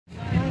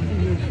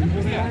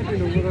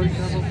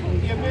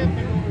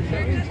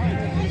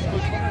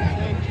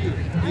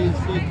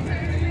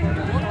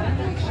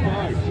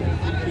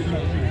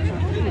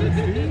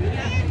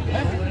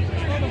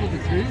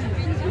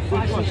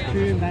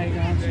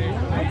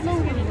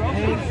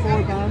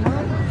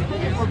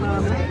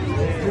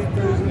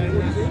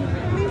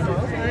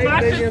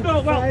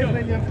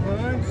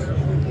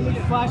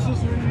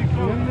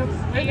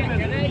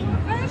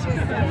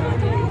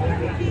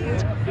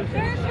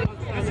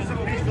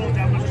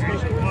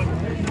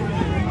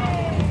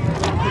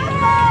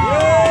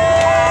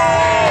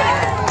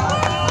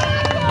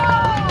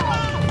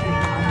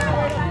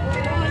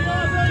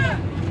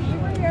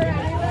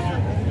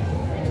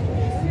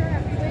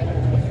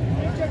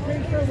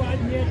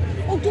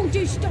Oh, don't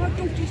just start,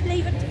 don't just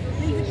leave it.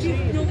 Leave it,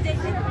 you know that.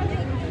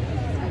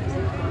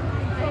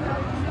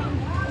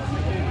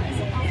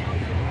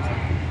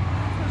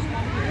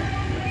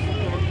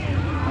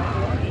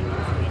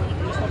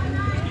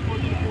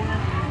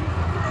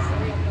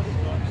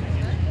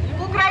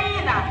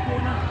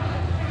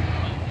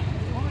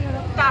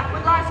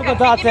 Look at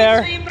that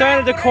there, down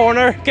at the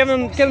corner,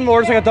 giving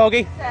orders like a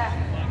doggy.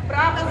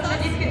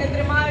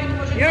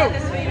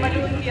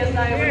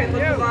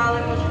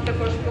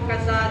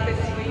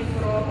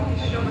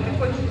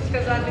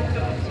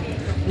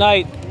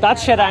 Now, that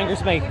shit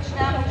angers me.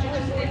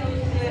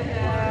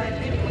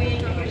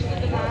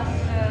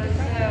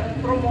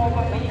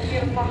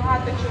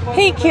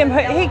 He came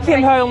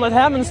howling at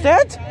him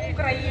instead.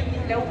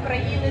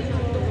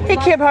 He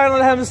came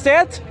howling at him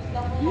instead.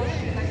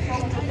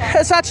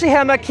 It's actually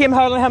him that came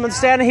howling at him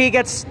instead, and he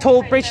gets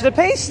told breach of the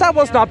peace. That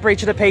was not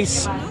breach of the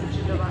peace.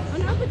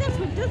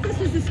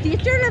 This is the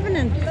state you're living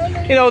in.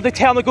 You know, they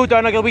tell him to go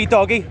down like a wee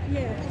doggy.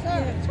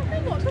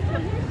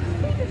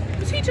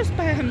 Was he just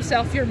by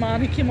himself, your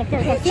man, who came up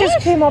there? He just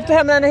came up to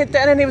him and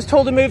then he was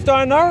told to move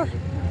down there.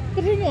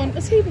 But hang on,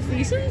 is he with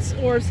reasons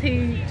or is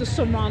he just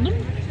some random?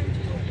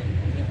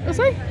 Is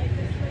he? I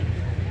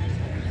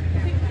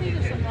think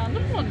he's some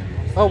random one.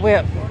 Oh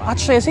wait,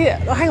 actually is he?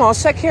 Hang on a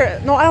sec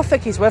here. No, I don't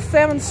think he's with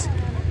them.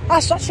 I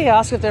should actually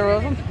ask if they're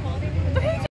with him.